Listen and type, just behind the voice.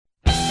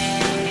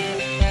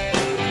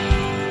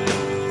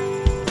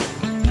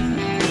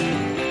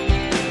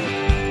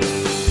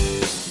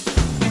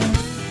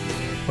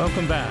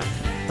Welcome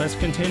back. Let's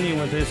continue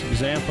with this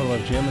example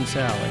of Jim and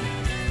Sally.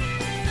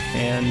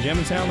 And Jim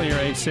and Sally are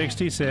age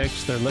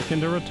 66. They're looking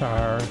to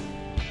retire.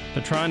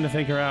 They're trying to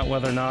figure out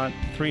whether or not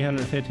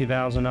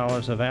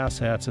 $350,000 of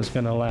assets is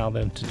going to allow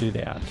them to do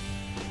that.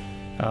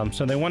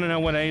 So they want to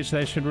know what age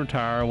they should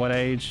retire, what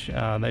age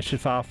they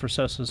should file for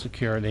Social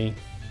Security.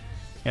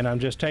 And I'm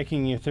just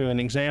taking you through an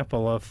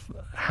example of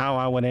how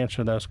I would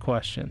answer those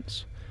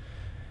questions.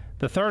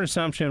 The third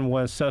assumption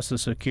was Social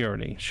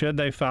Security. Should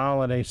they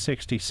file at age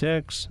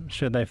 66?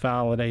 Should they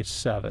file at age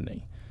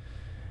 70?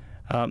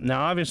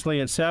 Now,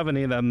 obviously, at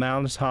 70, the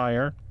amount is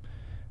higher.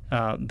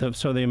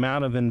 So the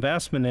amount of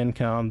investment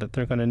income that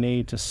they're going to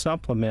need to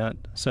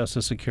supplement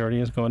Social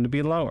Security is going to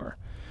be lower.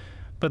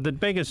 But the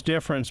biggest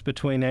difference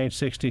between age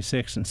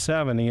 66 and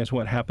 70 is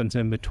what happens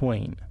in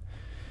between.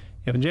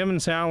 If Jim and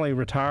Sally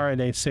retire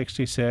at age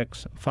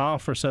 66, file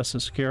for Social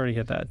Security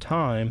at that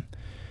time,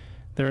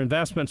 their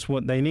investments,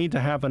 they need to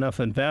have enough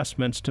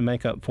investments to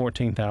make up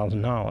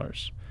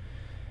 $14,000.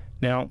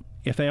 Now,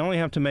 if they only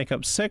have to make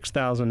up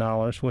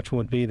 $6,000, which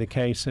would be the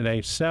case at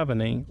age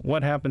 70,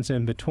 what happens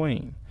in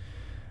between?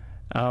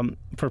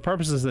 For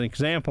purposes of the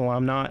example,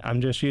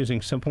 I'm just using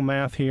simple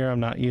math here. I'm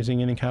not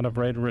using any kind of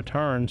rate of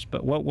returns.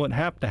 But what would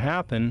have to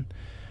happen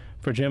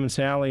for Jim and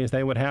Sally is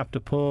they would have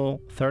to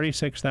pull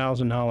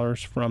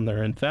 $36,000 from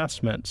their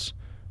investments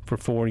for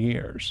 4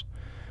 years.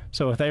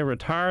 So if they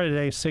retire at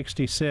age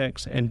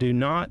 66 and do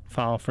not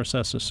file for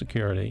Social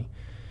Security,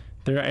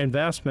 their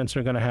investments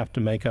are going to have to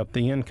make up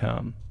the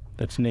income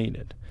that's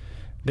needed.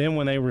 Then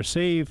when they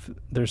receive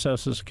their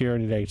Social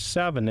Security at age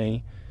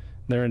 70,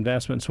 their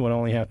investments would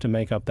only have to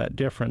make up that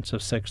difference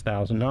of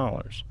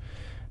 $6,000.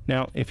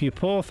 Now, if you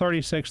pull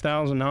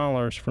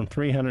 $36,000 from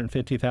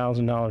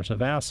 $350,000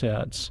 of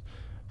assets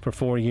for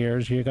 4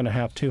 years, you're going to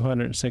have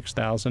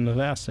 $206,000 of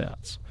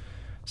assets.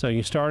 So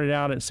you started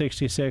out at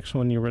 66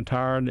 when you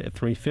retired at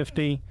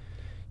 350.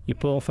 You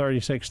pull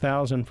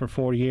 36,000 for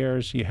 4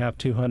 years, you have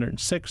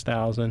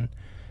 206,000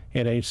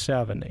 at age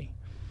 70.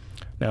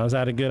 Now, is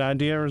that a good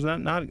idea or is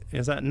that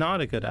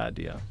not a good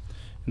idea?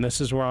 And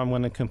this is where I'm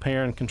going to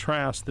compare and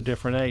contrast the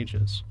different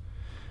ages.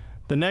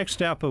 The next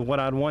step of what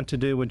I'd want to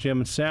do with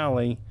Jim and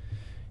Sally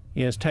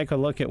is take a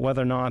look at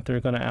whether or not they're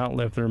going to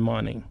outlive their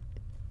money.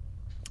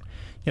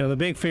 You know, the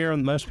big fear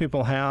most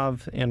people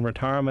have in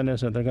retirement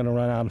is that they're going to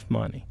run out of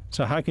money.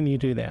 So how can you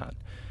do that?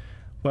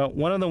 Well,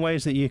 one of the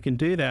ways that you can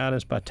do that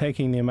is by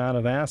taking the amount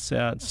of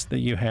assets that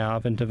you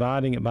have and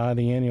dividing it by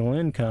the annual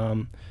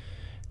income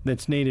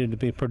that's needed to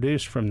be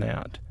produced from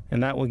that.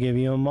 And that will give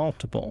you a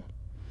multiple.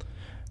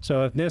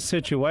 So in this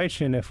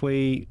situation, if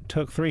we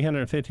took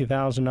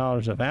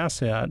 $350,000 of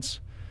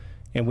assets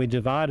and we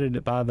divided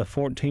it by the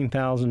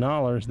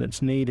 $14,000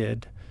 that's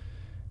needed,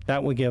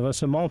 that would give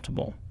us a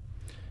multiple.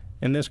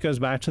 And this goes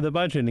back to the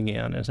budget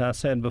again. As I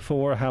said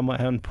before, how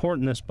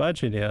important this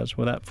budget is.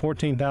 Well, that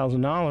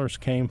 $14,000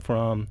 came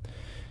from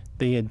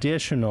the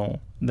additional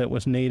that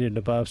was needed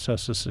above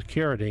Social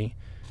Security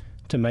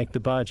to make the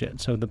budget.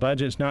 So the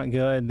budget's not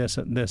good.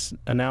 This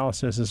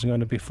analysis is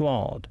going to be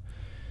flawed.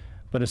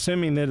 But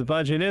assuming that the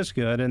budget is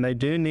good and they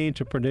do need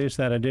to produce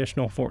that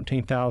additional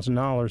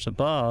 $14,000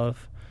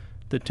 above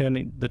the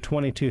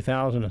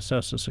 $22,000 of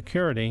Social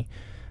Security,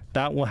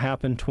 that will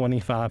happen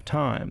 25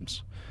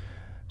 times.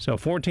 So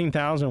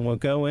 $14,000 will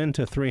go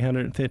into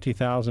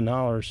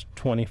 $350,000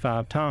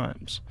 25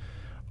 times.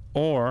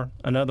 Or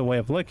another way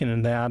of looking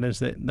at that is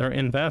that their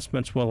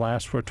investments will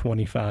last for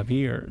 25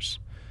 years.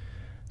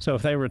 So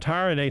if they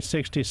retire at age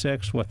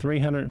 66 with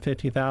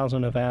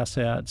 $350,000 of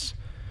assets,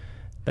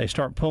 they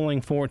start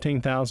pulling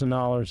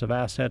 $14,000 of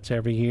assets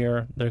every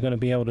year, they're going to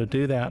be able to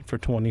do that for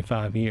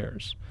 25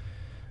 years.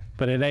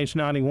 But at age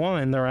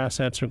 91, their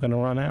assets are going to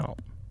run out.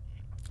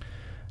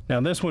 Now,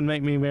 this would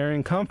make me very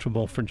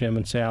uncomfortable for Jim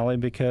and Sally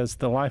because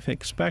the life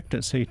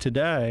expectancy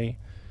today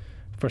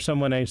for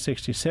someone age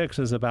 66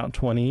 is about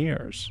 20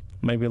 years,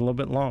 maybe a little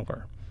bit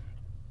longer.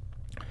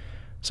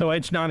 So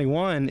age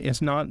 91,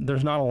 there's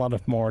not a lot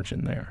of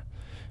margin there.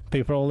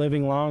 People are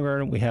living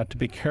longer. We have to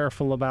be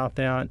careful about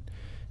that.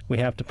 We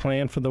have to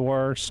plan for the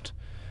worst.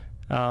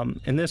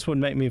 And this would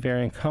make me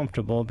very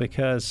uncomfortable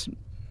because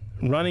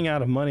running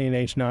out of money at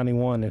age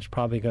 91 is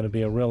probably going to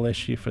be a real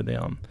issue for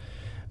them.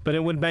 But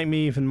it would make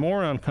me even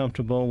more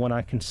uncomfortable when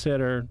I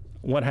consider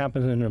what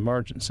happens in an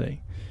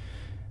emergency.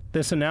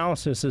 This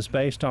analysis is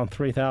based on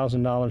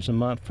 $3,000 a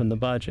month from the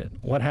budget.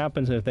 What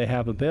happens if they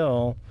have a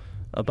bill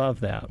above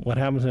that? What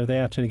happens if they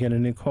have to get a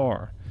new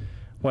car?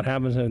 What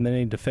happens if they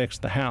need to fix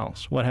the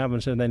house? What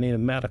happens if they need a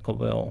medical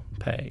bill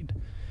paid?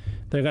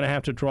 They're going to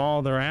have to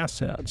draw their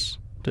assets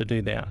to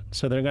do that.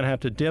 So they're going to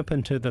have to dip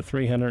into the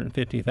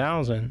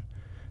 $350,000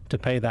 to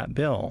pay that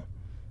bill.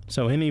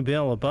 So any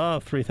bill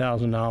above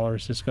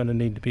 $3,000 is going to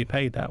need to be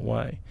paid that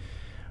way.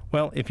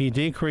 Well, if you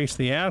decrease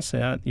the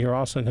asset, you're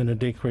also going to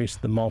decrease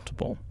the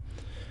multiple.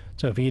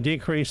 So if you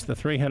decrease the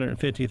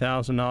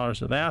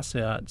 $350,000 of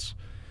assets,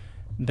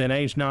 then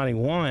age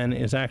 91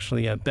 is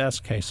actually a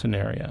best case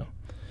scenario.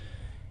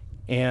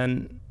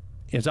 And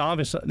it's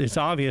obvious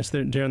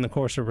that during the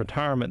course of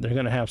retirement, they're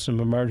going to have some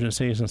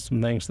emergencies and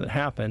some things that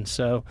happen.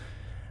 So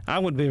I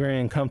would be very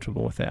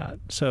uncomfortable with that.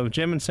 So if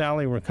Jim and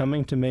Sally were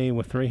coming to me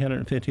with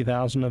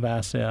 $350,000 of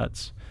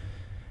assets,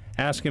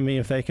 asking me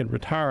if they could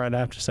retire, I'd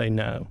have to say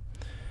no.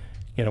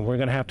 You know, we're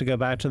going to have to go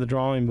back to the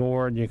drawing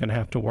board. You're going to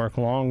have to work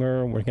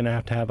longer. We're going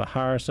to have a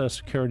higher Social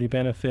Security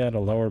benefit, a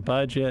lower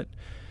budget.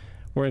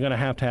 We're going to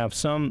have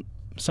some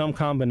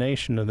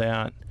combination of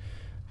that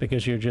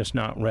because you're just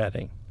not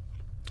ready.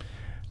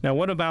 Now,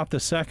 what about the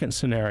second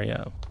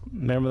scenario?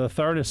 Remember, the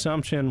third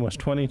assumption was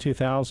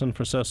 $22,000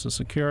 for Social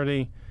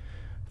Security,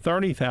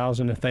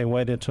 $30,000 if they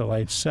waited till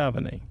age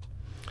 70.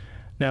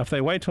 Now, if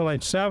they wait till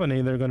age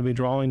 70, they're going to be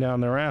drawing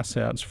down their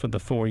assets for the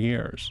 4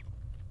 years.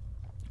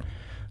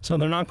 So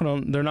they're not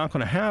going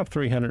to have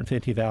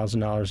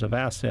 $350,000 of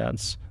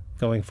assets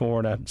going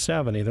forward at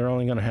 70. They're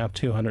only going to have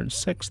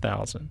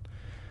 $206,000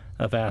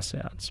 of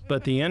assets.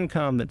 But the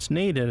income that's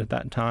needed at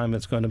that time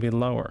is going to be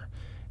lower.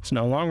 It's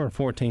no longer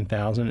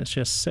 $14,000, it's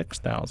just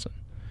 $6,000.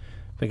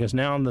 Because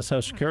now the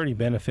Social Security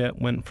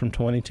benefit went from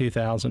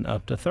 $22,000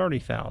 up to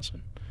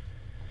 $30,000.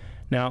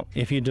 Now,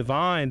 if you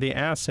divide the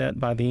asset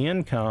by the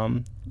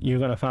income, you're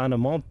going to find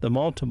the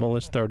multiple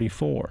is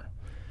 34.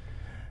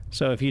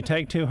 So if you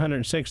take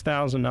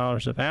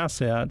 $206,000 of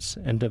assets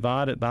and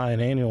divide it by an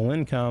annual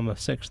income of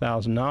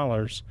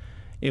 $6,000,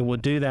 it will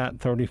do that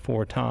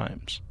 34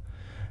 times.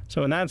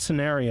 So in that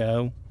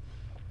scenario,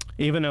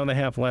 even though they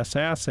have less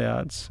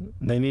assets,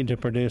 they need to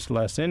produce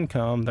less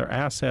income. Their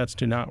assets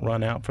do not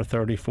run out for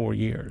 34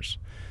 years.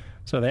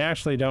 So they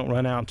actually don't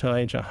run out till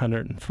age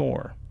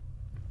 104.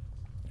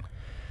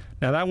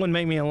 Now that would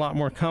make me a lot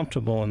more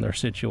comfortable in their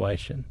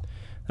situation.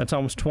 That's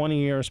almost 20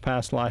 years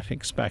past life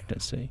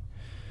expectancy.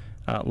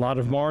 A lot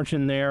of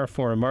margin there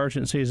for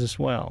emergencies as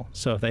well.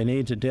 So if they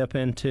need to dip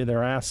into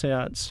their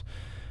assets,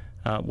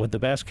 with the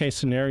best case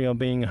scenario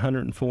being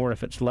 104,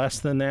 if it's less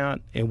than that,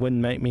 it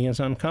wouldn't make me as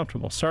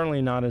uncomfortable.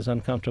 Certainly not as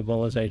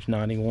uncomfortable as age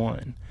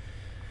 91.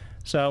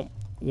 So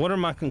what are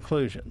my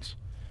conclusions?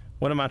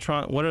 What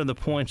are the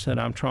points that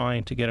I'm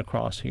trying to get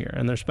across here?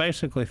 And there's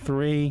basically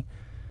three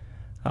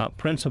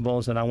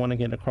principles that I want to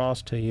get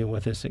across to you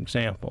with this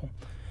example.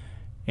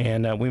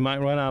 And we might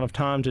run out of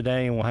time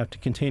today and we'll have to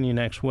continue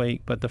next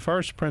week. But the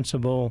first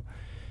principle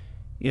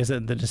is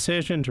that the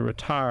decision to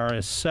retire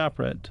is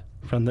separate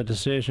from the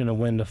decision of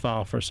when to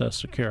file for Social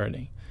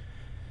Security.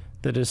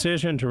 The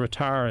decision to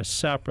retire is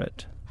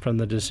separate from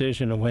the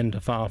decision of when to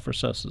file for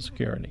Social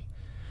Security.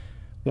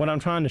 What I'm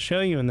trying to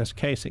show you in this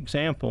case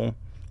example,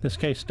 this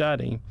case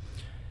study,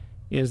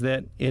 is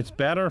that it's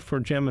better for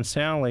Jim and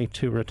Sally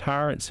to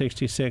retire at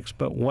 66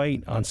 but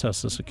wait on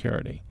Social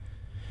Security.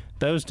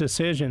 Those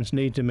decisions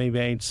need to be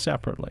made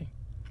separately.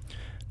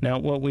 Now,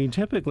 what we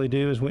typically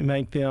do is we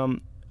make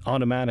them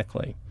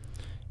automatically.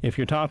 If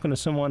you're talking to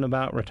someone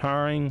about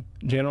retiring,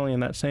 generally in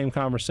that same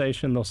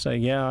conversation, they'll say,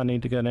 yeah, I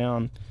need to go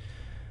down,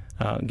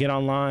 get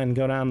online,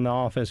 go down to the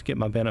office, get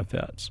my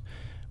benefits.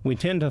 We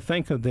tend to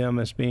think of them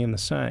as being the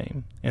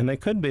same, and they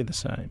could be the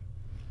same,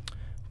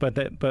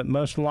 but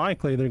most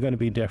likely they're going to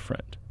be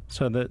different.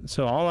 So the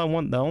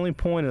only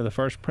point of the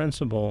first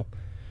principle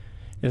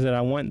is that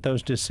I want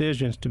those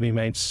decisions to be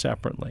made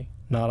separately,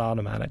 not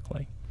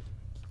automatically.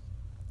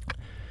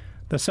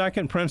 The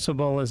second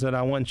principle is that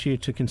I want you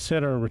to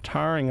consider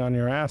retiring on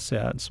your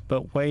assets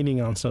but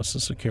waiting on Social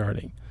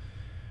Security.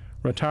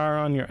 Retire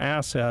on your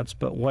assets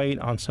but wait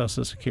on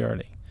Social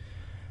Security.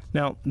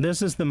 Now,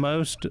 this is the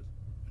most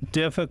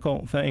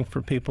difficult thing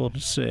for people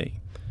to see.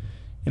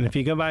 And if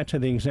you go back to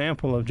the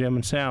example of Jim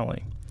and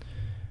Sally,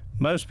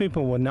 most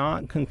people would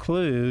not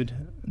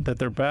conclude that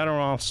they're better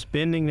off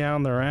spending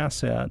down their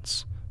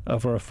assets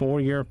over a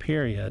 4-year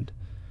period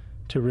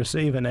to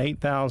receive an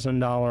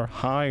 $8,000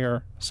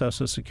 higher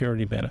Social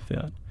Security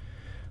benefit.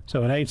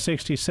 So at age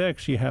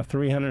 66, you have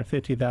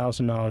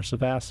 $350,000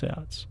 of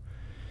assets.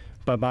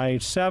 But by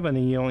age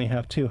 70, you only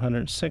have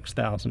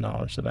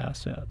 $206,000 of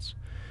assets.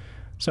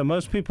 So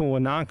most people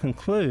would not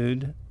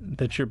conclude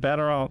that you're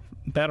better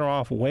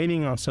off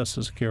waiting on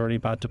Social Security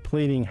by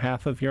depleting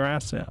half of your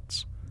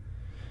assets.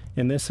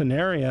 In this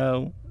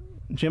scenario,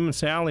 Jim and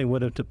Sally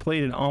would have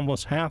depleted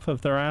almost half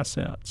of their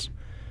assets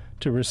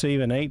to receive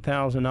an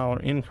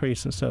 $8,000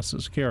 increase in Social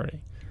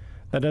Security.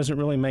 That doesn't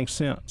really make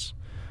sense.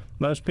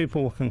 Most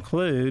people will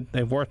conclude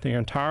they've worked their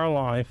entire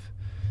life,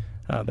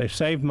 they've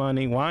saved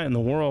money. Why in the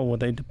world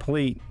would they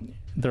deplete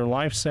their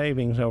life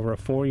savings over a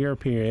 4-year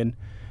period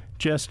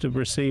just to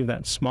receive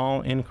that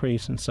small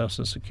increase in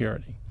Social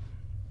Security?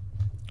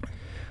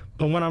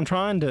 But what I'm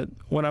trying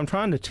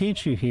to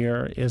teach you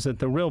here is that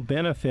the real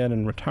benefit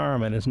in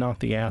retirement is not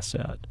the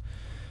asset.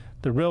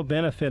 The real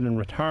benefit in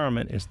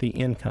retirement is the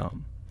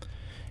income.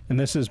 And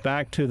this is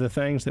back to the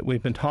things that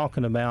we've been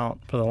talking about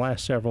for the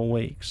last several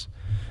weeks.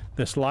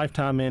 This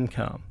lifetime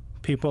income,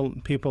 people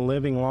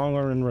living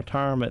longer in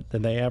retirement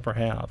than they ever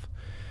have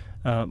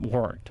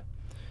worked.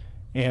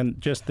 And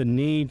just the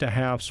need to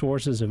have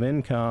sources of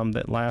income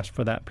that last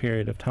for that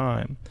period of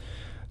time.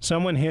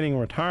 Someone hitting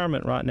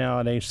retirement right now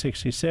at age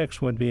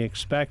 66 would be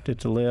expected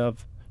to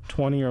live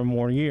 20 or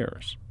more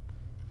years.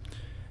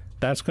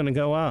 That's going to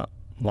go up.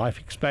 Life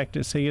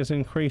expectancy is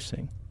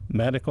increasing.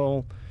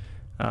 Medical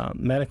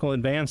medical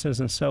advances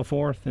and so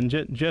forth. And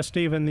just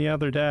even the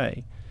other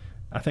day,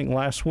 I think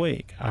last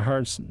week, I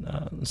heard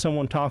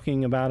someone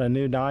talking about a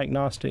new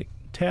diagnostic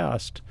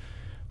test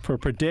for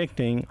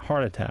predicting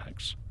heart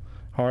attacks.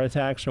 Heart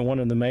attacks are one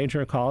of the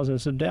major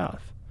causes of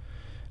death.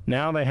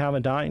 Now they have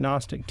a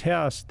diagnostic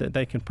test that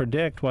they can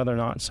predict whether or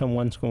not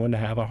someone's going to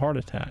have a heart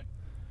attack,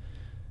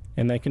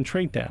 and they can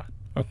treat that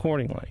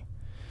accordingly.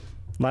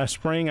 Last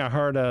spring, I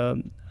heard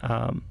an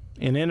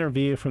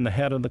interview from the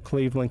head of the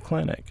Cleveland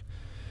Clinic.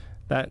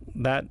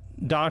 That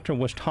doctor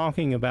was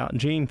talking about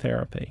gene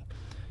therapy,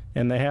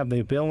 and they have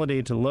the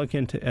ability to look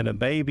at a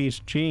baby's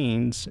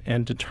genes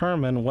and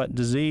determine what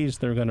disease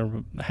they're going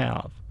to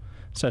have,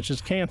 such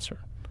as cancer.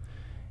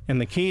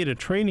 And the key to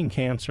treating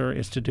cancer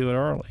is to do it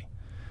early.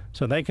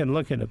 So they can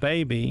look at a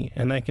baby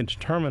and they can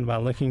determine by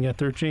looking at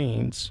their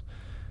genes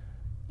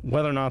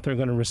whether or not they're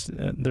going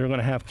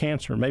to have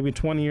cancer, maybe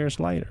 20 years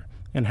later,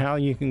 and how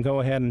you can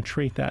go ahead and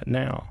treat that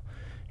now,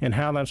 and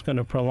how that's going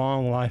to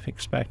prolong life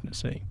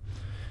expectancy.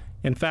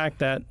 In fact,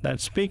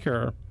 that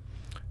speaker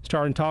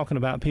started talking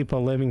about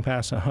people living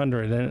past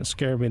 100, and it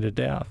scared me to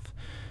death.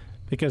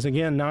 Because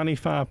again,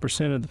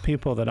 95% of the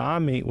people that I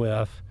meet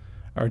with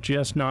are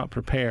just not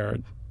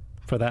prepared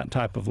for that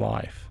type of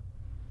life.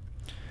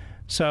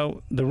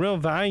 So the real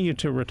value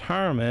to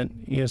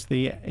retirement is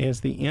the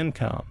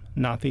income,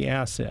 not the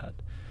asset.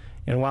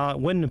 And while it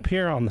wouldn't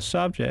appear on the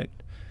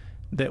subject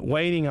that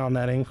waiting on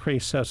that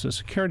increased Social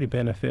Security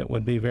benefit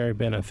would be very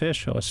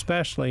beneficial,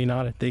 especially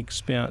not at the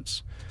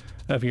expense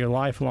of your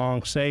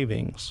lifelong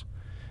savings,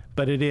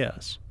 but it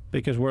is,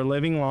 because we're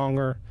living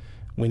longer.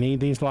 We need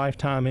these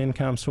lifetime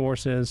income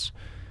sources.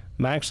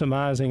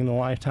 Maximizing the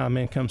lifetime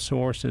income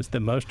source is the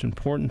most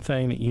important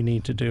thing that you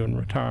need to do in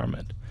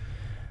retirement.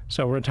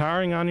 So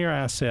retiring on your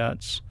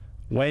assets,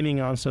 waiting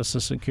on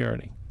Social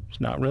Security. It's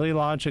not really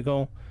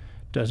logical,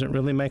 doesn't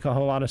really make a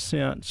whole lot of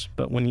sense,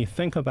 but when you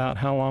think about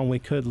how long we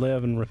could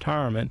live in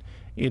retirement,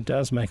 it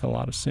does make a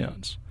lot of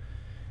sense.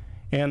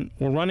 And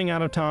we're running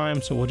out of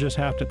time, so we'll just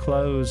have to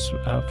close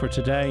for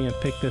today and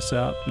pick this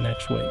up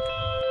next week.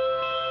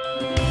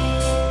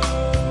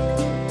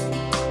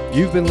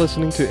 You've been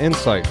listening to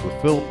Insights with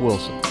Philip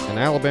Wilson, an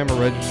Alabama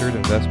registered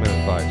investment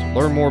advisor.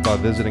 Learn more by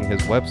visiting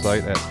his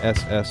website at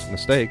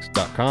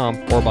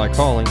ssmistakes.com or by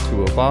calling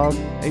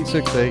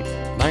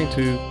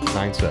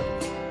 205-868-9297.